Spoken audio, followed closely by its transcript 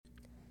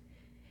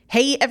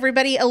Hey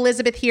everybody,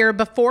 Elizabeth here.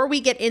 Before we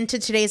get into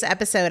today's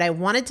episode, I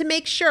wanted to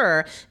make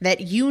sure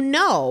that you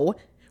know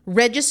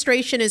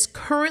registration is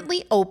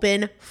currently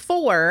open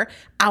for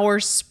our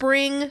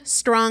Spring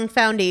Strong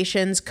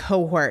Foundations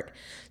cohort.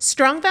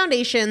 Strong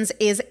Foundations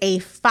is a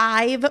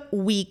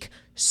 5-week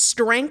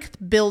strength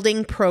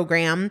building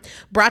program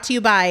brought to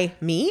you by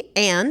me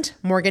and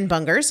Morgan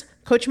Bungers.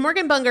 Coach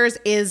Morgan Bungers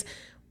is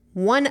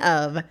one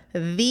of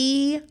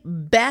the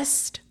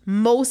best,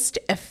 most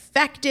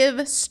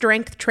effective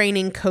strength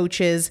training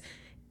coaches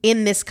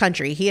in this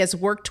country. He has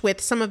worked with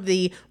some of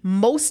the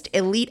most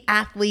elite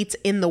athletes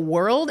in the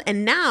world,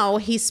 and now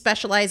he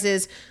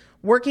specializes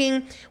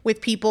working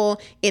with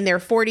people in their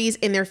 40s,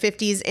 in their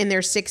 50s, in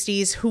their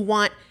 60s who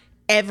want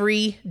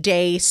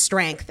everyday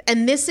strength.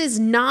 And this is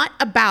not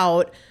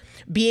about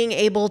being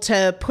able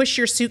to push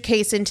your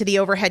suitcase into the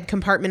overhead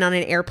compartment on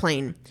an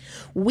airplane.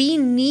 We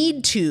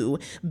need to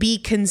be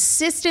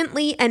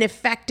consistently and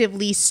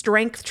effectively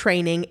strength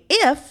training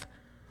if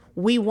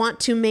we want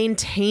to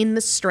maintain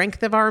the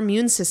strength of our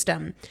immune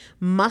system.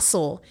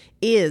 Muscle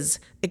is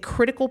a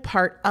critical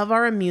part of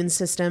our immune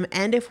system,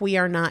 and if we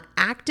are not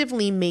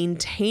actively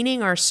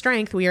maintaining our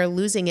strength, we are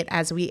losing it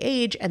as we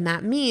age, and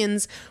that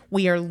means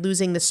we are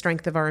losing the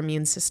strength of our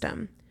immune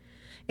system.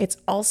 It's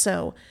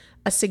also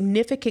a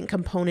significant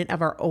component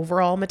of our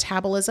overall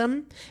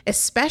metabolism,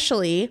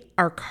 especially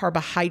our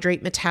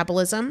carbohydrate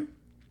metabolism.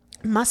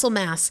 Muscle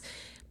mass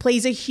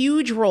plays a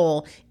huge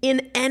role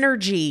in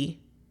energy,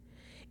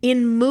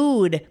 in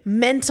mood,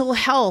 mental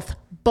health,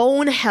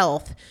 bone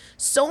health,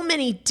 so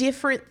many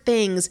different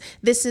things.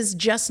 This is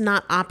just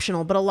not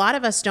optional, but a lot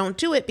of us don't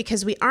do it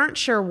because we aren't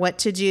sure what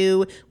to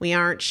do. We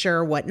aren't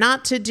sure what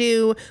not to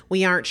do.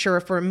 We aren't sure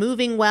if we're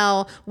moving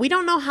well. We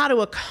don't know how to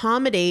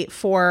accommodate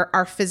for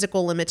our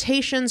physical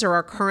limitations or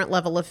our current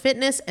level of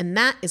fitness, and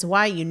that is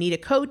why you need a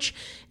coach,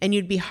 and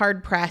you'd be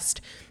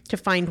hard-pressed to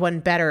find one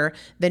better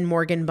than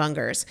Morgan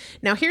Bungers.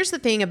 Now, here's the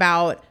thing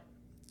about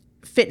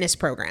fitness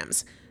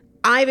programs.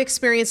 I've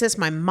experienced this.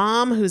 My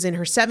mom, who's in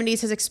her 70s,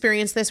 has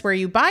experienced this, where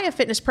you buy a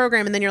fitness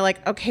program and then you're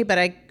like, okay, but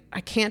I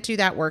can't do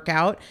that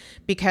workout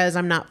because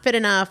I'm not fit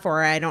enough,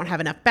 or I don't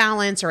have enough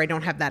balance, or I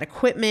don't have that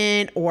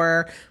equipment,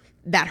 or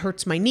that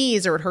hurts my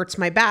knees, or it hurts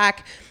my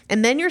back.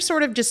 And then you're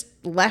sort of just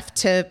left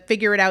to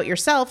figure it out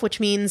yourself, which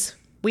means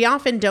we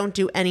often don't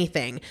do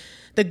anything.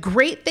 The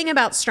great thing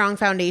about Strong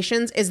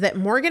Foundations is that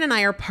Morgan and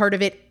I are part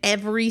of it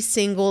every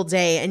single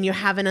day, and you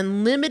have an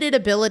unlimited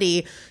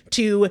ability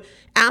to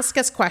ask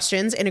us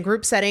questions in a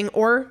group setting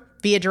or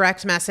via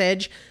direct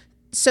message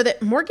so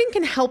that Morgan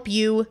can help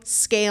you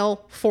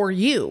scale for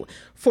you,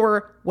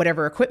 for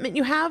whatever equipment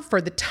you have, for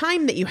the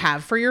time that you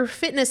have, for your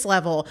fitness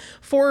level,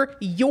 for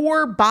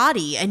your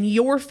body and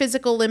your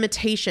physical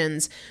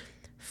limitations.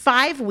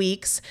 5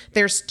 weeks,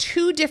 there's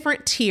 2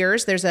 different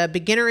tiers. There's a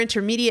beginner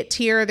intermediate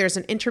tier. There's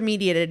an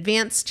intermediate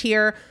advanced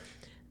tier.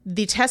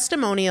 The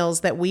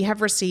testimonials that we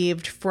have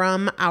received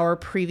from our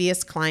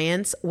previous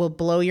clients will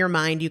blow your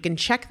mind. You can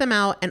check them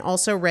out and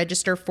also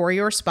register for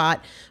your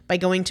spot by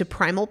going to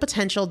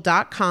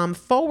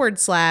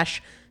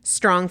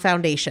primalpotential.com/strong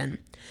foundation.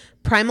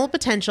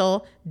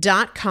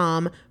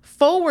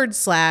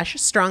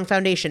 primalpotential.com/strong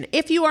foundation.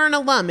 If you are an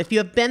alum, if you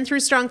have been through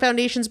Strong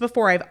Foundations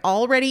before, I've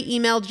already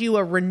emailed you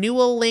a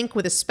renewal link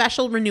with a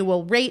special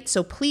renewal rate,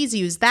 so please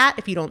use that.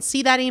 If you don't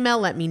see that email,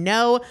 let me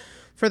know.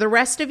 For the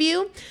rest of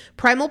you,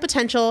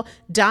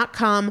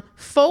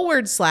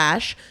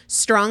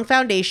 primalpotential.com/strong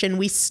foundation.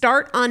 We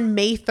start on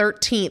May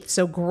 13th,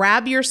 so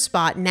grab your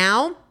spot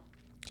now.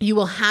 You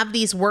will have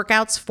these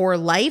workouts for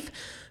life.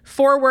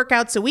 4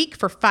 workouts a week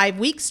for 5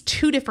 weeks,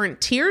 2 different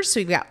tiers. So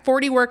you've got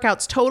 40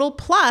 workouts total.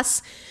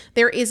 Plus,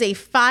 there is a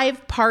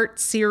 5-part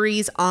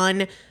series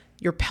on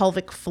your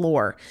pelvic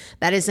floor.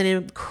 That is an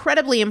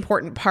incredibly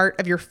important part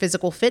of your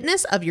physical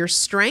fitness, of your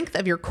strength,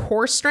 of your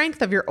core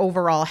strength, of your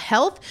overall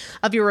health,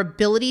 of your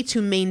ability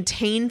to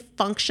maintain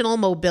functional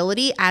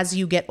mobility as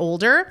you get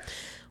older.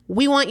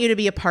 We want you to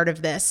be a part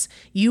of this.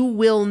 You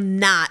will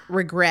not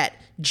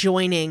regret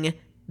joining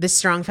the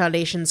Strong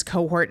Foundations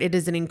cohort. It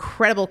is an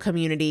incredible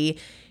community.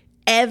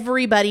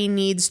 Everybody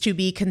needs to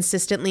be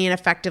consistently and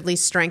effectively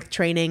strength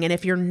training. And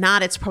if you're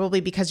not, it's probably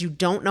because you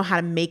don't know how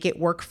to make it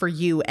work for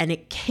you. And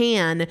it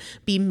can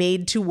be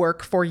made to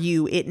work for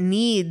you. It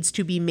needs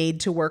to be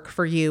made to work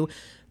for you.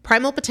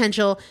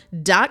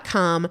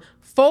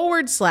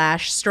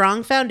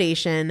 primalpotential.com/strong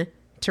foundation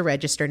to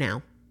register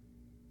now.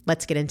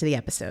 Let's get into the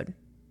episode.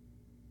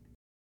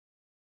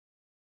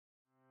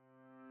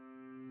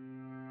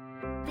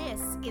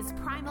 This is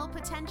Primal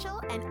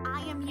Potential, and I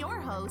am your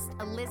host,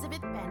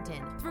 Elizabeth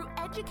Benton. Through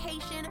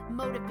education,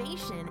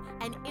 motivation,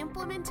 and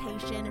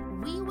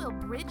implementation, we will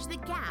bridge the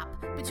gap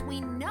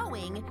between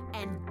knowing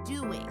and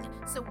doing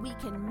so we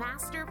can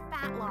master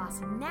fat loss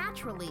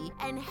naturally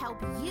and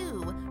help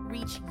you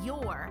reach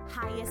your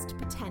highest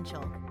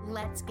potential.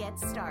 Let's get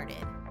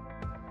started.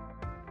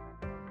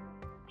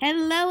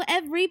 Hello,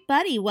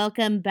 everybody.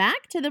 Welcome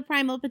back to the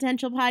Primal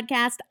Potential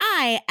Podcast.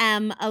 I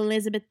am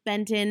Elizabeth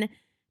Benton.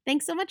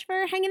 Thanks so much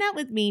for hanging out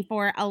with me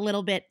for a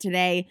little bit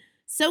today.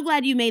 So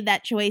glad you made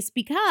that choice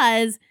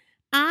because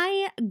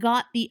I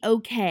got the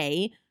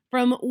okay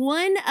from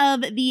one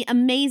of the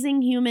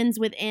amazing humans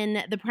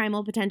within the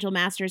Primal Potential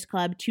Masters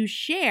Club to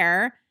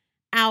share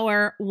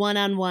our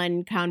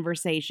one-on-one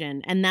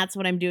conversation. And that's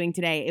what I'm doing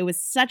today. It was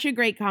such a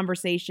great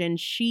conversation.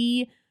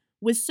 She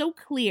was so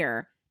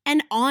clear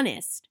and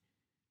honest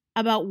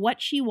about what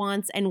she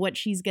wants and what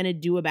she's going to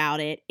do about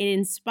it. It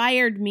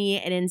inspired me.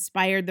 It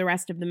inspired the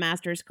rest of the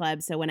Masters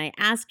Club. So when I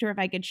asked her if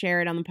I could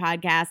share it on the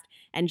podcast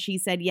and she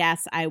said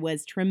yes, I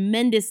was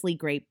tremendously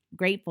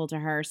grateful to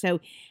her.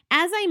 So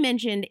as I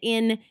mentioned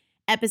in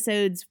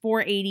episodes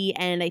 480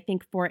 and I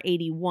think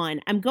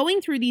 481, I'm going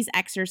through these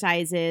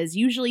exercises,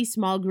 usually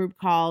small group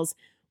calls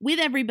with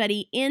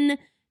everybody in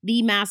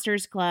the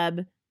Masters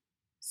Club,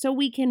 so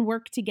we can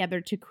work together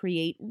to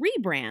create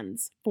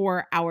rebrands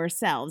for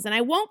ourselves. And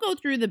I won't go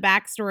through the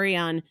backstory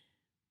on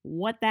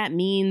what that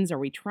means. Are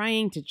we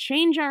trying to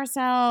change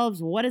ourselves?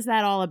 What is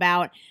that all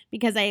about?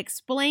 Because I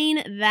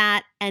explain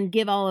that and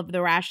give all of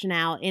the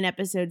rationale in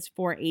episodes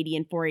 480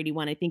 and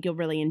 481. I think you'll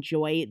really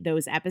enjoy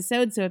those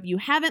episodes. So if you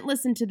haven't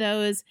listened to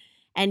those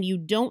and you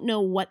don't know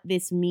what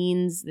this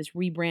means, this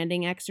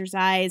rebranding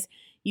exercise,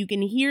 you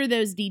can hear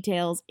those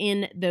details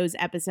in those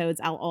episodes.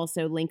 I'll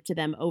also link to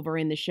them over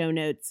in the show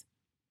notes.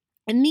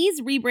 And these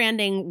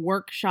rebranding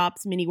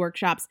workshops, mini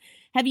workshops,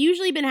 have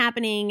usually been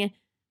happening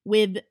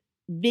with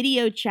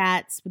video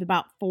chats with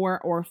about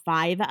 4 or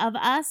 5 of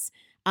us.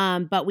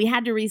 But we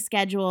had to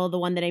reschedule the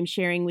one that I'm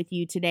sharing with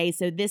you today.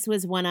 So this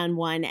was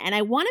one-on-one. And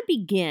I want to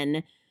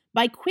begin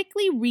by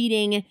quickly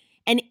reading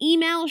an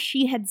email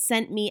she had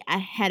sent me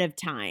ahead of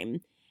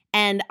time.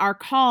 And our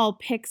call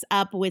picks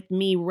up with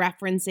me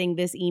referencing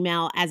this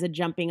email as a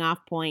jumping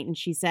off point. And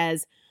she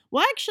says,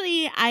 well,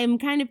 actually, I'm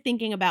kind of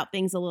thinking about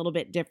things a little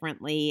bit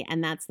differently,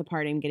 and that's the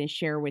part I'm going to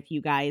share with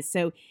you guys.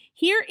 So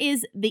here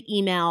is the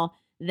email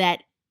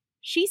that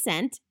she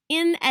sent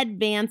in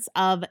advance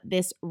of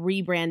this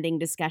rebranding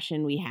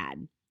discussion we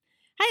had.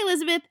 Hi,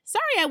 Elizabeth.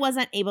 Sorry I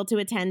wasn't able to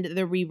attend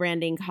the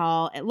rebranding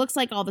call. It looks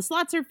like all the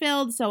slots are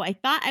filled, so I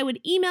thought I would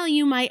email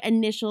you my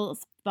initial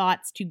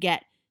thoughts to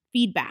get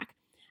feedback.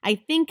 I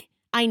think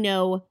I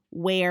know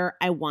where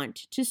I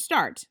want to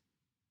start.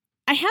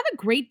 I have a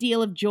great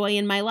deal of joy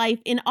in my life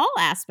in all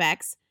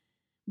aspects,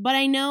 but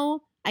I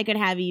know I could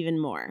have even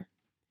more.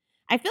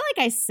 I feel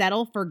like I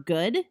settle for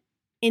good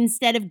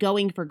instead of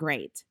going for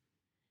great.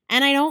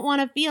 And I don't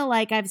want to feel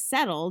like I've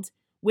settled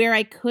where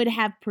I could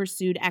have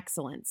pursued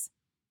excellence.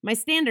 My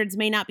standards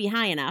may not be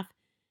high enough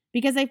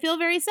because I feel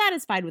very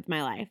satisfied with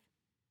my life,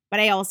 but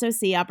I also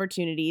see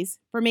opportunities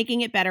for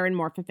making it better and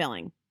more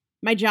fulfilling.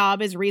 My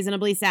job is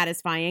reasonably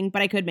satisfying,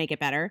 but I could make it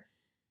better.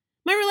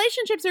 My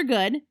relationships are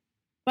good,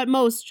 but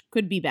most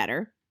could be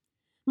better.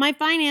 My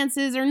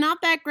finances are not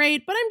that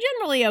great, but I'm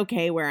generally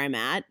okay where I'm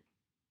at.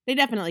 They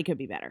definitely could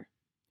be better.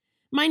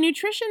 My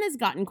nutrition has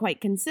gotten quite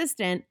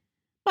consistent,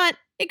 but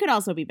it could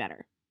also be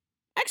better.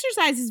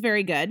 Exercise is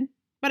very good,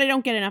 but I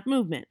don't get enough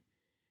movement.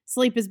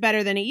 Sleep is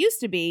better than it used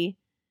to be,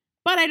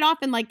 but I'd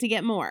often like to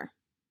get more.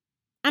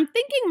 I'm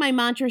thinking my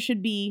mantra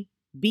should be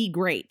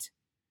great,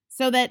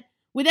 so that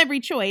with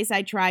every choice,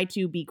 I try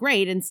to be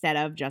great instead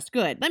of just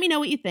good. Let me know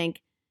what you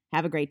think.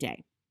 Have a great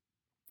day.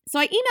 So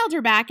I emailed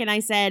her back and I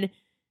said,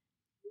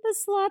 the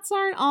slots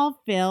aren't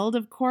all filled.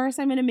 Of course,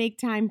 I'm going to make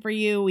time for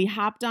you. We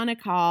hopped on a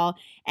call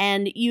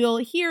and you'll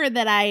hear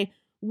that I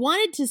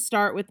wanted to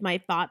start with my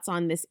thoughts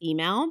on this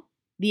email,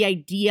 the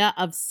idea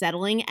of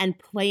settling and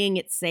playing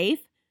it safe.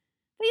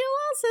 But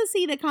you'll also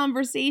see the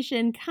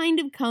conversation kind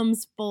of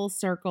comes full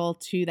circle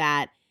to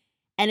that.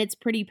 And it's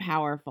pretty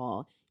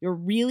powerful. You're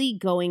really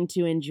going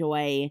to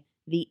enjoy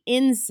the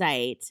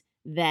insight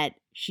that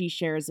she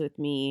shares with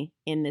me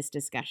in this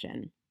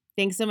discussion.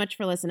 Thanks so much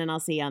for listening.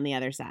 I'll see you on the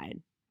other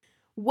side.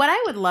 What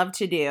I would love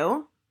to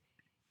do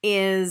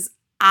is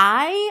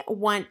I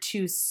want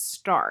to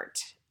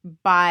start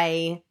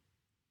by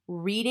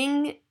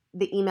reading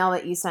the email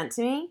that you sent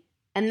to me.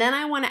 And then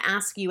I want to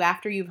ask you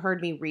after you've heard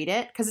me read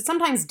it, because it's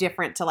sometimes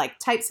different to like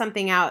type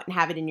something out and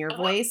have it in your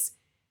voice.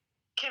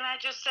 Can I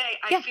just say,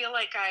 I feel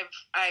like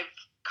I've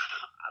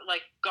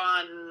like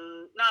gone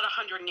not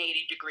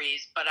 180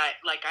 degrees, but I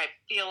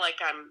feel like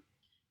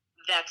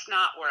that's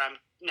not where I'm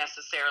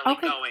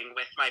necessarily going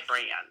with my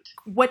brand.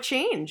 What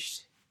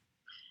changed?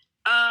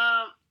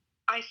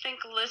 I think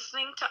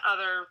listening to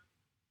other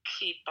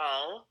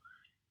people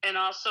and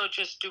also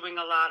just doing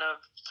a lot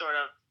of sort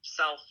of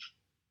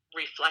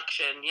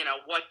self-reflection,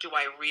 what do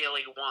I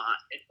really want?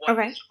 And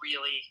what is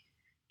really,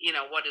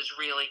 what is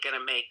really going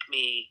to make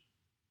me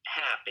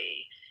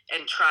happy?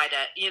 And try to,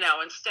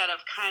 instead of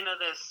kind of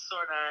this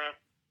sort of,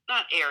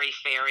 not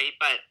airy-fairy,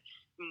 but,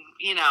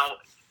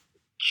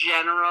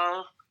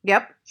 general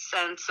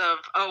sense of,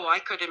 I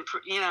could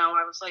improve,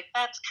 I was like,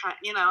 that's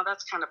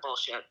kind of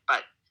bullshit.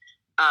 But,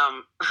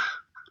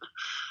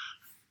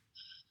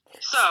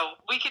 so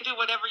we can do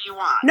whatever you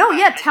want. No,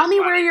 yeah. Tell me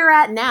where you're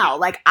at now.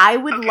 Like, I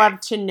would love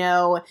to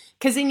know,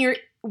 because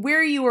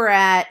where you were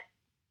at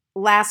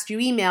last you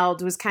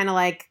emailed was kind of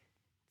like,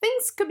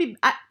 things could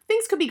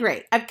be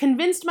great. I've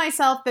convinced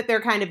myself that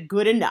they're kind of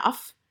good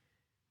enough,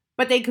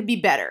 but they could be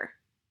better.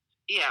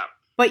 Yeah.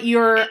 But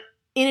you're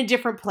in a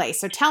different place.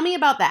 So tell me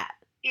about that.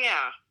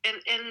 Yeah,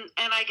 and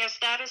I guess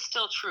that is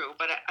still true,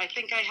 but I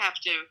think I have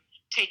to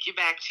take you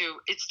back to,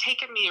 it's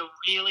taken me a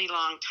really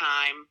long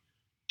time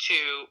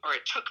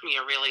it took me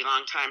a really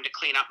long time to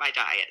clean up my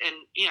diet. And,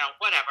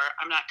 whatever,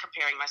 I'm not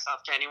comparing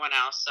myself to anyone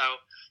else. So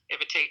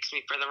if it takes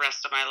me for the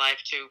rest of my life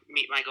to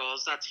meet my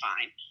goals, that's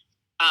fine.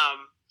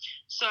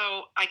 So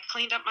I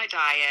cleaned up my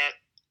diet.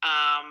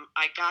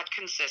 I got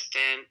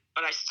consistent,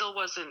 but I still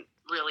wasn't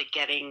really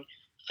getting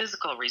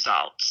physical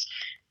results.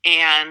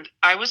 And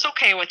I was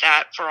okay with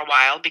that for a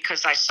while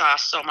because I saw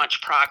so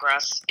much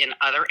progress in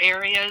other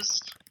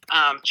areas,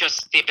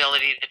 just the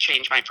ability to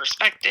change my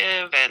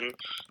perspective and,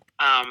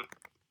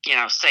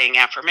 saying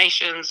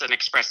affirmations and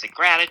expressing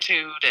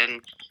gratitude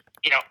and,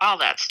 all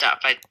that stuff.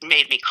 It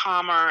made me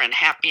calmer and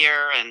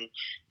happier. And,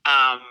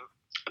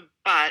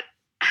 but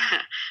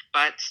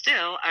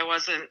still I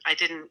wasn't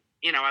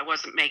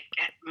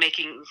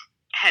making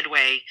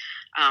headway,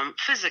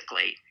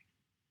 physically.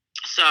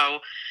 So,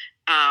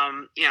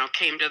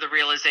 came to the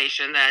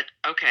realization that,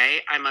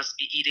 okay, I must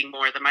be eating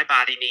more than my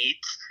body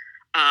needs.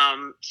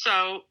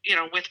 So,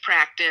 with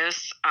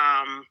practice,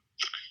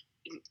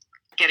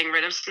 getting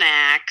rid of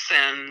snacks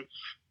and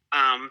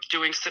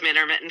doing some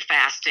intermittent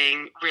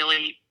fasting,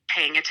 really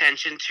paying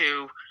attention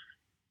to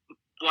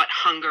what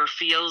hunger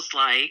feels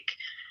like.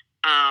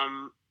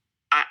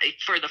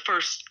 For the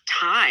first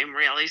time,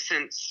 really,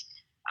 since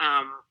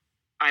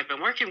I've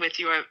been working with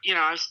you,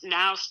 I've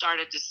now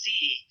started to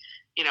see,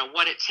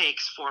 what it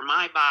takes for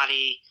my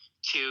body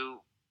to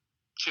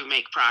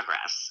make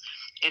progress.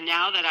 And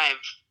now that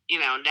I've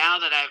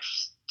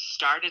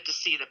started to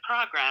see the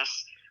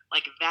progress,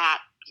 like that,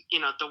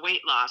 the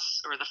weight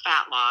loss or the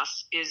fat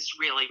loss is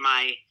really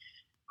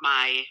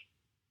my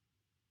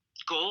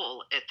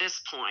goal at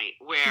this point,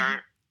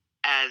 where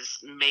as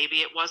maybe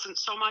it wasn't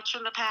so much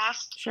in the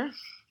past. Sure.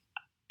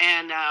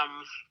 And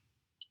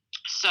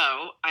so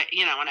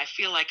and I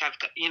feel like I've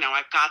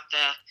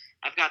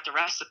got the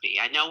recipe.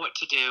 I know what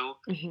to do.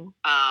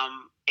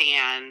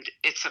 And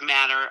it's a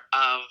matter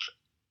of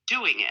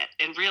doing it.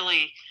 And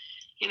really,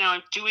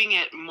 I'm doing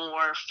it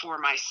more for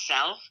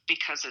myself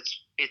because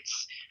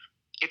it's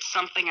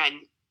something I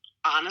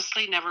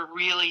honestly never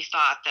really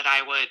thought that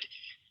I would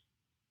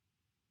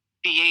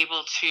be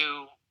able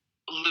to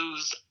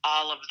lose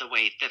all of the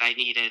weight that I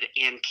needed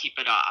and keep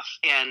it off.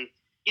 And,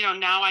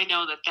 now I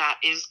know that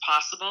is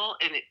possible.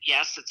 And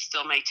yes, it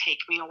still may take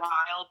me a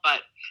while,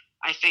 but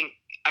I think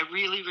I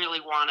really, really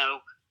want to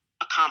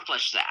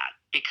accomplish that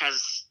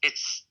because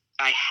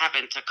I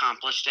haven't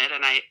accomplished it.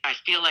 And I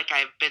feel like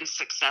I've been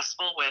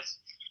successful with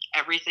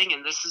everything.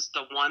 And this is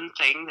the one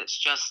thing that's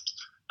just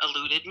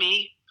eluded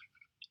me.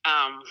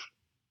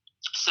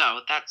 So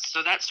that's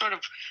sort of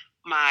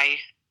my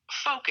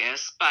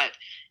focus,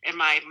 and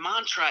my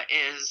mantra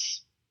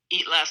is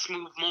eat less,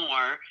 move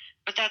more,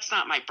 but that's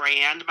not my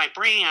brand. My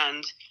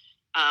brand,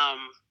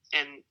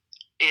 and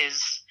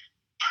is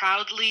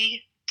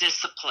proudly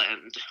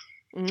disciplined.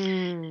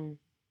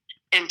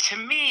 And to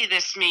me,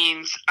 this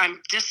means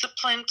I'm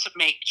disciplined to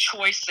make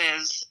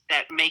choices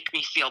that make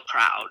me feel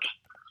proud.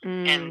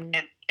 And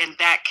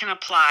that can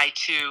apply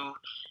to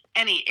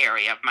any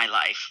area of my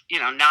life,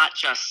 not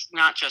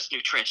just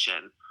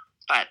nutrition,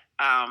 but,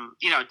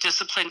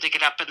 disciplined to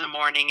get up in the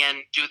morning and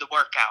do the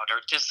workout,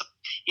 or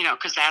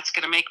because that's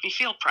going to make me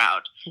feel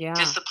proud. Yeah.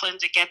 Disciplined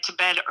to get to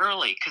bed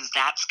early because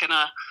that's going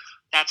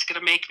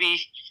to make me,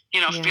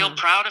 feel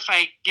proud if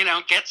I,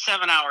 get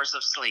 7 hours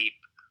of sleep.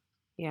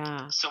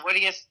 Yeah. So what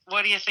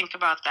do you think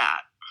about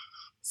that?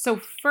 So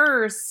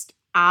first,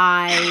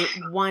 I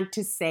want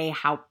to say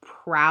how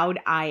proud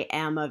I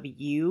am of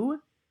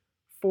you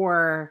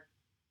for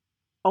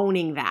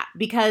owning that,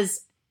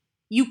 because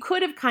you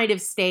could have kind of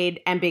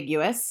stayed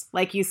ambiguous,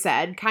 like you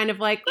said, kind of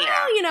like,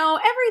 well,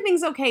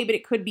 everything's okay, but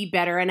it could be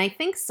better. And I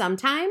think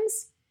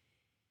sometimes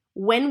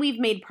when we've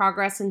made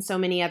progress in so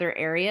many other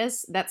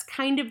areas, that's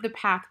kind of the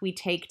path we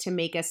take to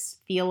make us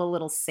feel a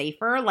little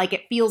safer. Like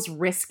it feels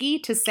risky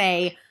to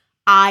say,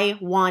 I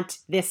want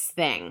this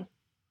thing.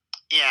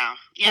 Yeah.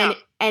 Yeah.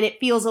 And it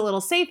feels a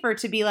little safer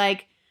to be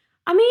like,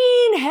 I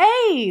mean,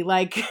 hey,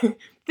 like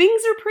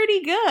things are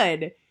pretty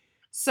good.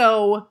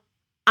 So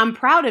I'm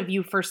proud of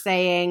you for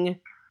saying,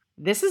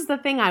 this is the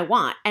thing I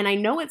want. And I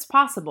know it's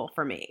possible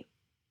for me.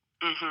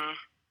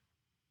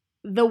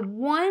 The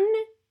one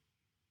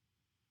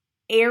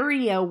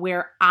area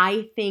where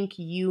I think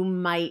you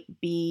might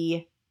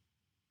be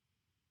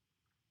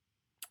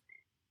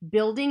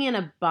building in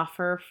a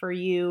buffer for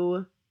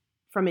you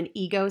from an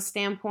ego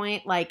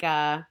standpoint, like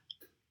a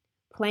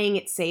playing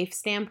it safe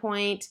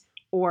standpoint,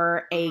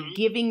 or a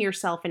giving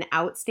yourself an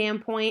out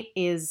standpoint,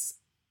 is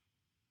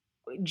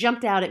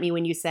jumped out at me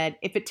when you said,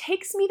 if it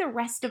takes me the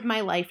rest of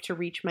my life to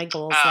reach my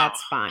goals,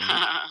 that's fine.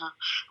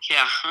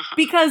 Yeah.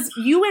 Because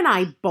you and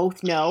I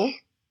both know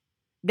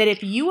that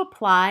if you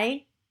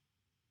apply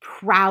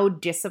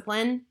proud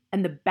discipline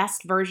and the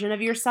best version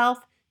of yourself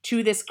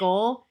to this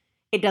goal,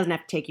 it doesn't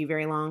have to take you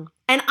very long.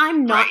 And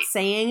I'm not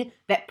saying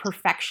that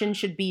perfection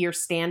should be your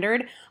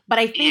standard, but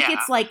I think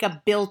it's like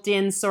a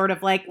built-in sort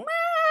of like, well,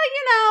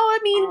 I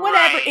mean,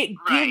 whatever. Right, It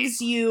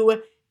gives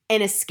you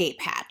an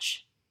escape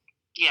hatch.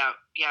 Yeah,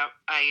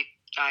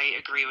 I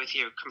agree with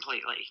you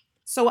completely.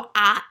 So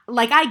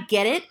I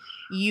get it.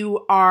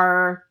 You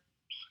are,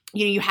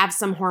 you have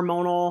some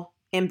hormonal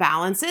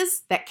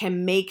imbalances that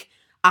can make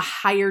a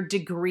higher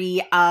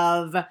degree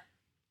of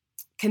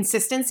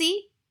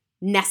consistency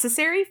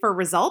necessary for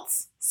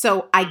results.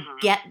 So I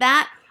get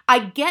that. I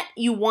get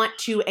you want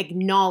to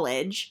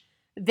acknowledge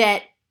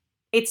that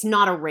it's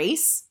not a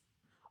race,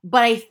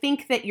 but I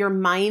think that your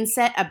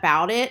mindset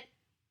about it,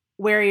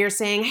 where you're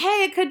saying,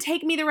 hey, it could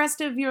take me the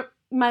rest of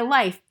my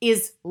life,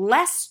 is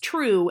less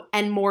true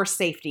and more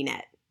safety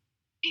net.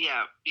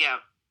 Yeah.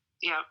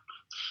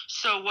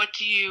 So what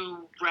do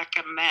you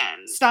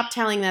recommend? Stop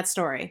telling that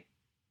story.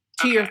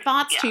 To your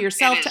thoughts, to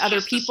yourself, to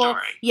other people.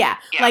 Yeah.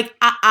 Like,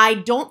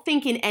 I don't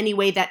think in any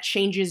way that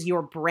changes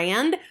your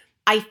brand.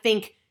 I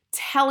think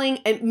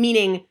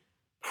meaning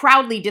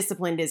proudly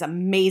disciplined is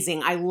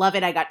amazing. I love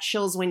it. I got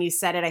chills when you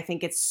said it. I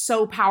think it's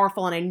so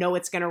powerful, and I know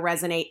it's going to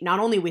resonate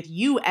not only with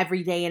you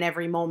every day and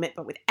every moment,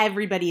 but with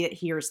everybody that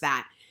hears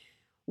that.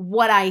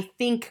 What I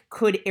think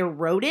could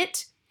erode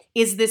it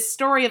is this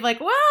story of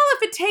like, well,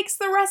 if it takes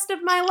the rest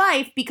of my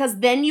life, because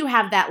then you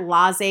have that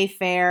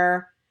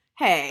laissez-faire,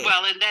 hey.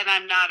 Well, and then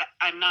I'm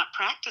not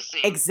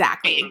practicing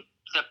exactly being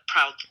the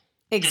proud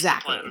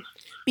discipline.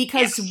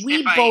 Because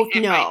we both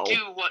know. I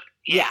do what,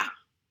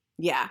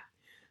 yeah.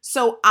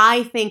 So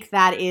I think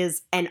that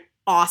is an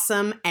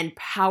awesome and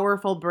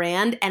powerful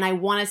brand, and I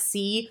want to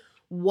see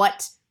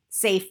what,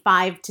 say,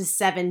 5 to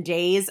 7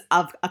 days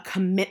of a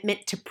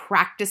commitment to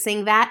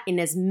practicing that in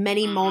as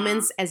many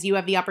moments as you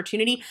have the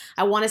opportunity.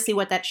 I want to see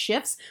what that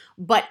shifts,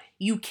 but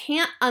you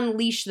can't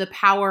unleash the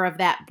power of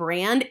that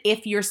brand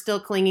if you're still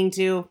clinging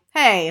to,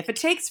 hey, if it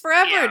takes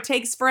forever, it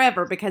takes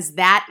forever, because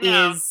that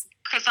is...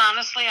 Because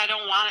honestly, I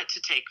don't want it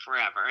to take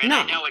forever, and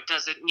I know it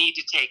doesn't need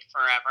to take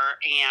forever,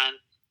 and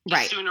the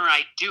sooner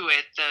I do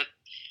it, the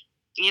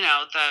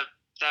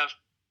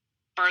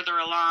further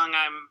along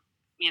I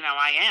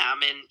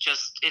am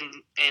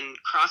in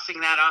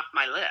crossing that off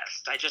my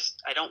list. I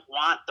don't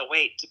want the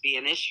weight to be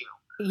an issue.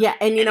 Yeah,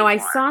 and anymore. I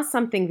saw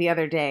something the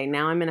other day.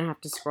 Now I'm going to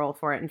have to scroll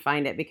for it and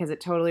find it because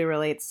it totally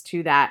relates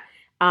to that.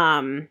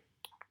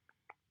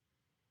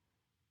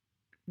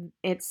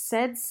 It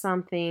said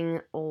something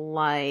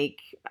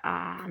like,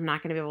 I'm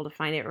not going to be able to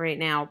find it right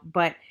now,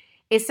 but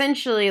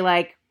essentially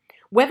like,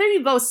 whether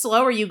you go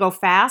slow or you go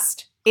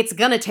fast, it's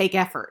going to take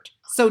effort.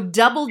 So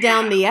double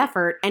down the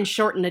effort and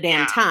shorten the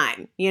damn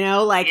time,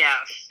 like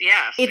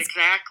yes,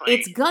 exactly.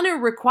 It's going to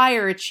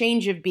require a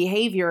change of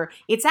behavior.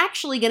 It's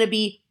actually going to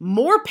be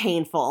more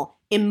painful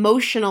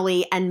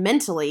emotionally and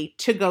mentally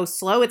to go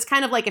slow. It's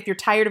kind of like if you're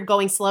tired of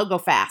going slow, go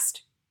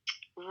fast.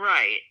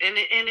 Right. And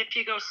if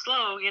you go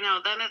slow,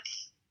 then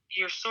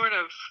you're sort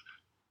of,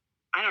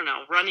 I don't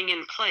know, running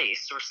in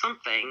place or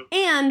something.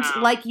 And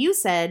like you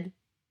said,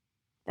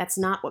 that's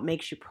not what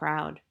makes you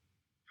proud.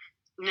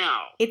 No.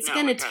 It's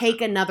going to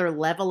take another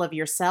level of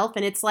yourself.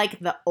 And it's like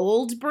the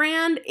old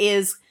brand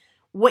is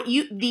what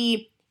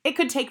it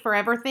could take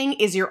forever thing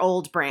is your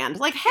old brand.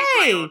 Like,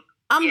 hey,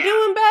 I'm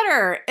doing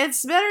better.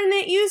 It's better than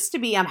it used to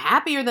be. I'm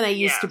happier than I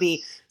used to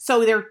be.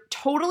 So they're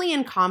totally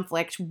in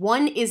conflict.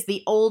 One is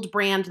the old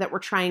brand that we're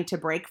trying to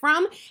break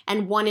from,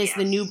 and one is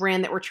the new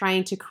brand that we're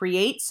trying to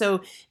create.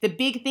 So the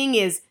big thing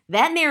is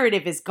that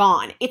narrative is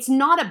gone. It's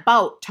not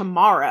about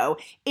tomorrow.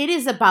 It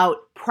is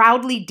about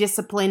proudly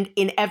disciplined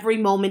in every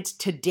moment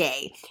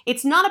today.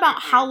 It's not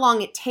about how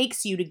long it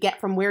takes you to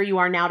get from where you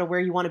are now to where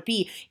you want to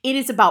be. It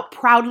is about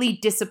proudly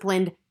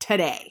disciplined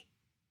today.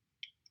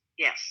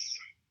 Yes.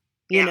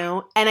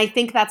 And I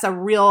think that's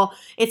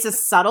it's a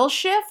subtle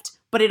shift,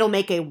 but it'll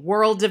make a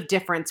world of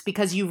difference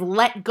because you've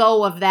let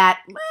go of that,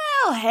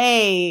 well,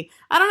 hey,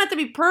 I don't have to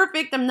be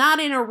perfect. I'm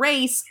not in a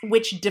race,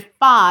 which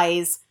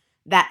defies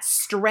that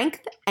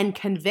strength and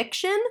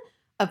conviction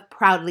of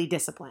proudly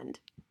disciplined.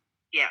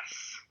 Yes.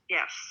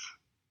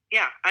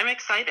 Yeah, I'm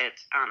excited,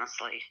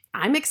 honestly.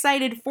 I'm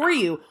excited for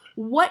you.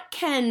 What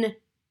can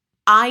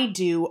I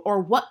do, or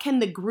what can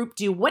the group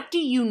do? What do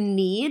you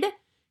need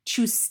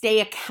to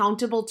stay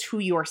accountable to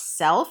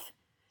yourself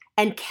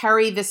and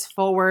carry this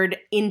forward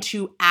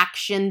into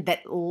action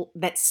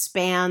that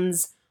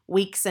spans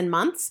weeks and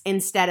months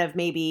instead of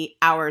maybe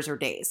hours or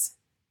days?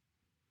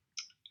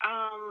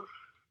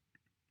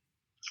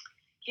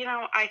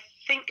 I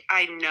think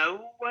I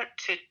know what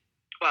to,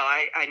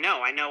 I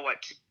know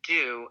what to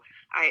do.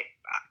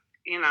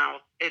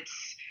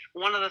 It's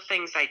one of the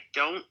things I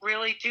don't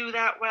really do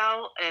that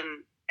well,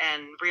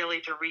 and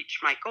really to reach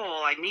my goal,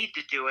 I need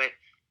to do it,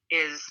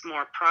 is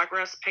more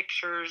progress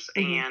pictures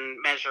and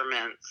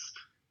measurements.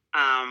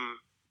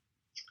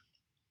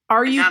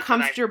 Are you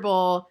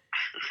comfortable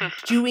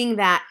doing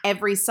that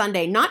every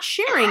Sunday? Not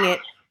sharing it,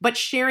 but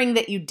sharing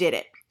that you did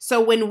it. So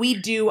when we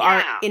do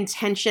our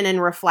intention and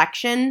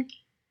reflection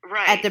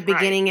at the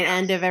beginning and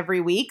end of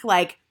every week,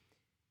 like,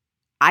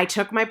 I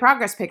took my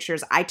progress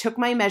pictures, I took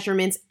my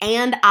measurements,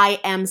 and I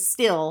am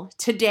still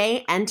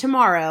today and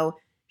tomorrow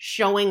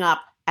showing up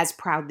as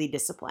proudly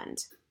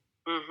disciplined.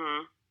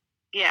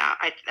 Yeah,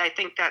 I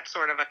think that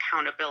sort of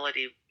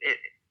accountability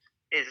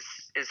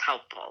is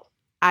helpful.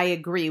 I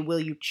agree. Will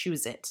you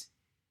choose it?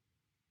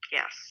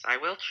 Yes, I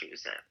will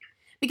choose it.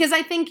 Because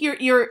I think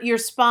you're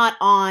spot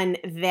on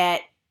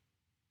that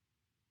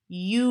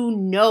you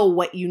know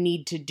what you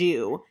need to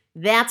do.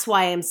 That's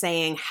why I'm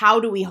saying, how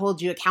do we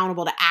hold you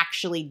accountable to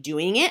actually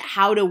doing it?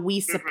 How do we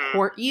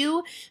support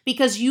you?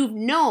 Because you've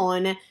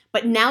known,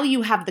 but now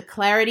you have the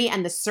clarity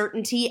and the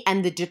certainty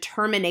and the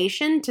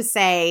determination to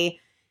say,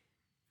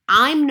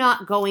 I'm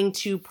not going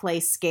to play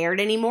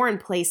scared anymore and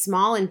play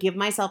small and give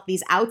myself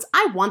these outs.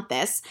 I want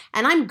this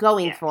and I'm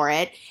going for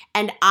it.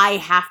 And I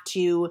have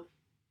to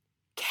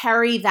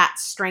carry that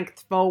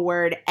strength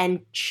forward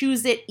and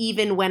choose it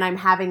even when I'm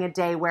having a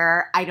day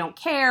where I don't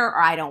care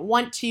or I don't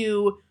want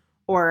to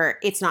or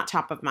it's not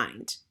top of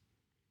mind.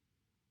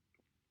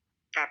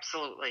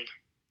 Absolutely.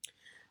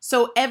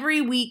 So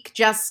every week,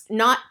 just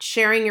not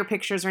sharing your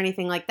pictures or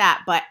anything like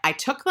that, but I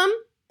took them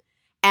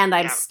and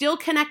I'm still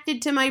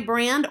connected to my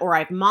brand or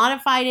I've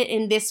modified it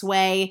in this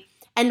way.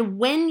 And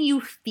when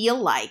you feel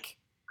like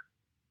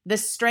the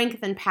strength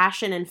and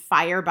passion and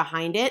fire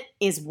behind it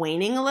is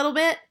waning a little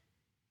bit,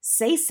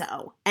 say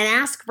so and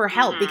ask for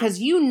help because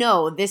you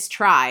know this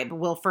tribe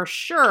will for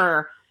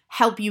sure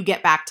help you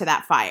get back to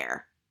that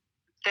fire.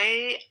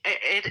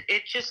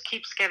 It just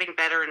keeps getting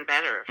better and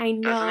better. I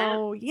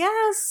know.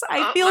 Yes.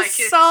 I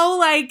feel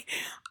like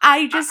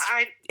I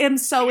am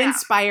so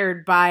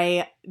inspired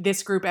by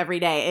this group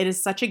every day. It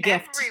is such a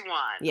gift. Everyone.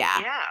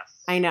 Yeah.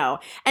 Yes. I know.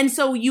 And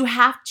so you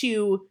have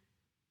to,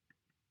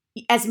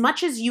 as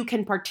much as you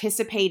can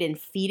participate in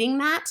feeding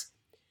that,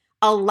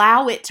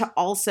 allow it to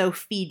also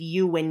feed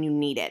you when you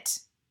need it.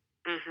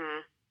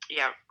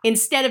 Yeah.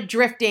 Instead of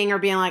drifting or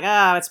being like,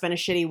 oh, it's been a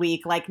shitty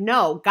week. Like,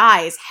 no,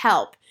 guys,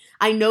 help.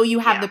 I know you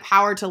have the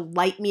power to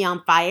light me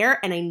on fire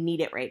and I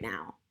need it right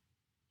now.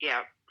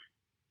 Yeah.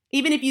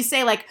 Even if you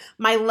say like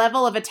my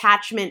level of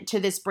attachment to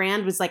this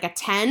brand was like a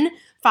 10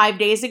 5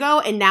 days ago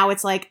and now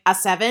it's like a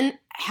 7,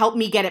 help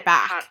me get it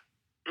back.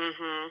 Yep.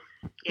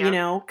 You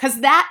know,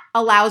 because that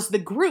allows the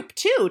group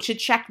too to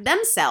check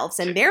themselves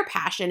and their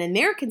passion and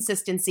their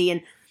consistency.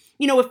 And,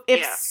 you know,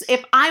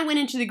 if I went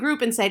into the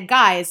group and said,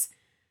 guys,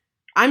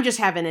 I'm just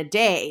having a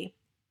day,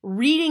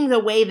 reading the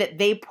way that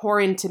they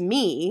pour into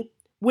me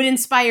would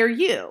inspire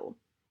you.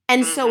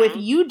 And so if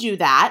you do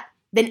that,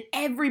 then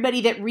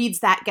everybody that reads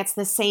that gets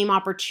the same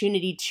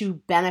opportunity to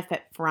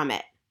benefit from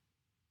it.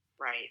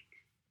 Right.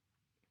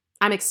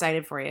 I'm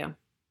excited for you.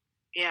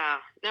 Yeah.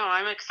 No,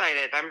 I'm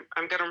excited.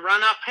 I'm going to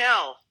run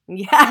uphill.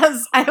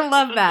 Yes, I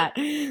love that.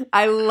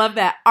 I love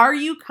that. Are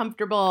you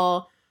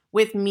comfortable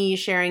with me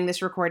sharing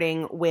this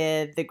recording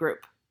with the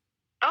group?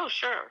 Oh,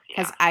 sure.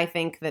 Because I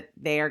think that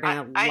they are going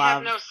to love. I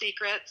have no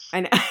secrets. I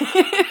know.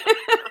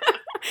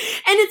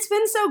 And it's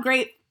been so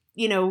great,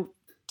 you know,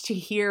 to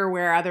hear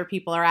where other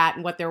people are at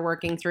and what they're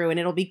working through. And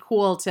it'll be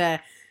cool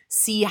to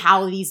see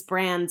how these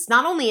brands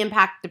not only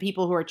impact the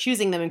people who are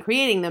choosing them and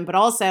creating them, but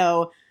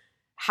also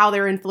how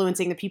they're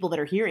influencing the people that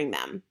are hearing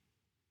them.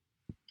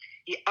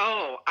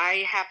 Yeah,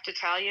 I have to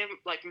tell you,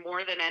 like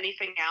more than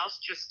anything else,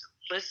 just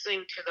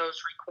listening to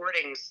those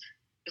recordings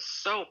is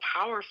so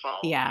powerful.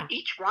 Yeah.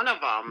 Each one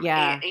of them.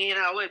 Yeah. And, you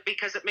know,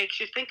 because it makes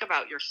you think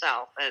about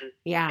yourself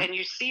and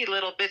you see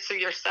little bits of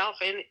yourself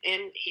in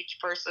each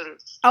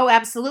person's. Oh,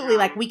 absolutely.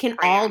 Like we can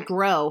all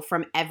grow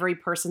from every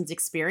person's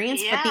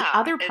experience. Yeah. But the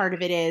other part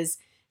of it is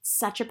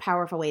such a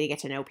powerful way to get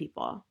to know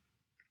people.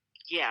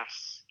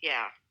 Yes.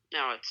 Yeah.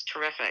 No, it's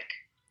terrific.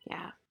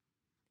 Yeah.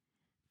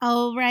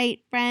 All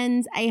right,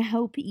 friends. I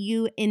hope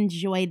you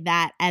enjoyed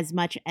that as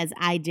much as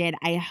I did.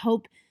 I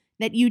hope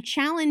that you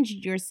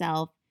challenged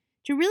yourself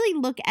to really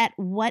look at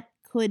what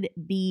could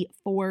be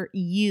for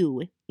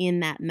you in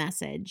that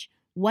message.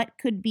 What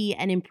could be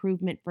an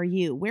improvement for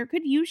you? Where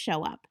could you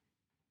show up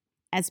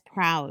as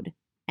proud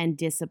and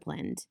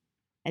disciplined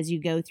as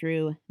you go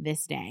through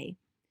this day?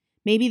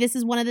 Maybe this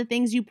is one of the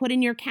things you put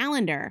in your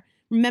calendar.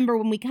 Remember,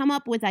 when we come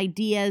up with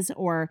ideas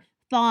or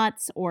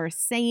thoughts or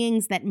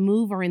sayings that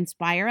move or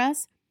inspire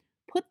us,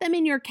 put them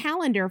in your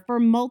calendar for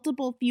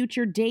multiple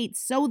future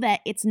dates so that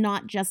it's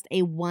not just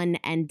a one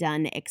and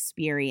done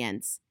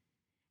experience.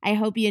 I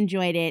hope you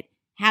enjoyed it.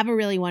 Have a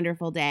really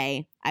wonderful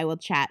day. I will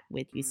chat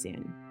with you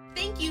soon.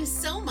 Thank you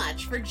so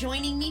much for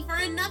joining me for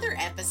another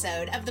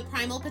episode of the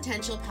Primal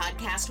Potential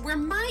Podcast, where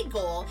my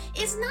goal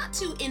is not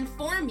to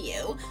inform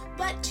you,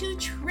 but to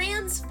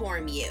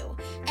transform you.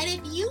 And if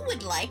you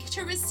would like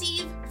to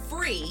receive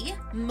free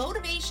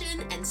motivation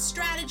and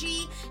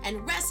strategy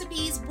and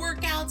recipes,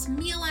 workouts,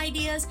 meal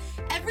ideas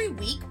every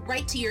week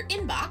right to your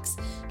inbox,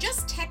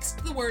 just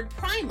text the word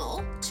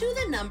primal to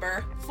the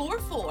number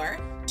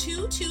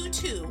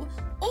 44222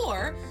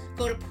 or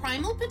go to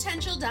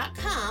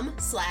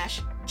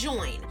primalpotential.com/join.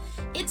 Join.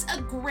 It's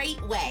a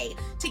great way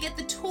to get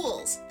the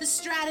tools, the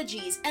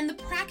strategies, and the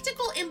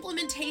practical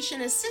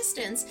implementation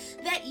assistance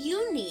that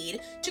you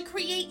need to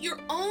create your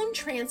own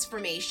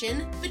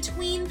transformation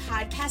between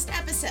podcast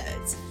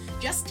episodes.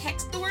 Just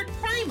text the word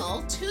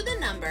primal to the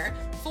number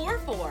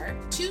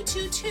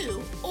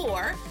 44222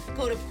 or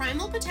go to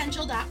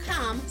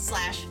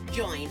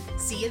primalpotential.com/join.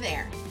 See you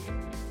there.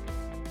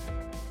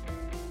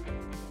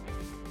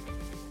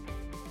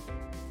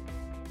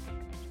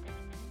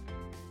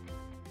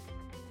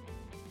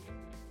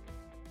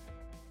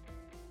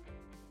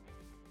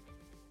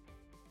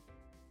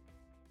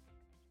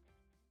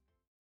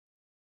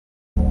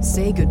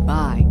 Say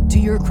goodbye to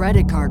your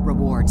credit card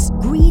rewards.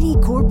 Greedy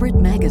corporate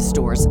mega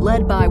stores,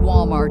 led by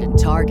Walmart and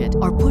Target,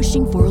 are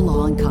pushing for a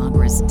law in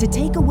Congress to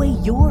take away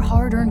your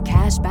hard-earned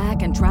cash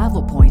back and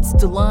travel points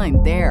to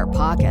line their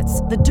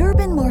pockets. The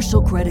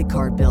Durbin-Marshall credit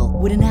card bill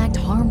would enact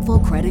harmful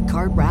credit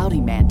card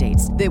routing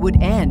mandates that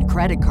would end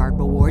credit card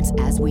rewards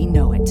as we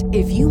know it.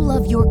 If you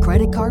love your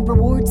credit card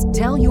rewards,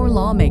 tell your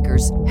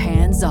lawmakers,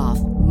 hands off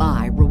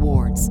my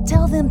rewards.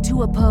 Tell them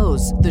to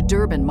oppose the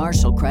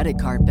Durbin-Marshall credit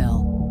card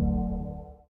bill.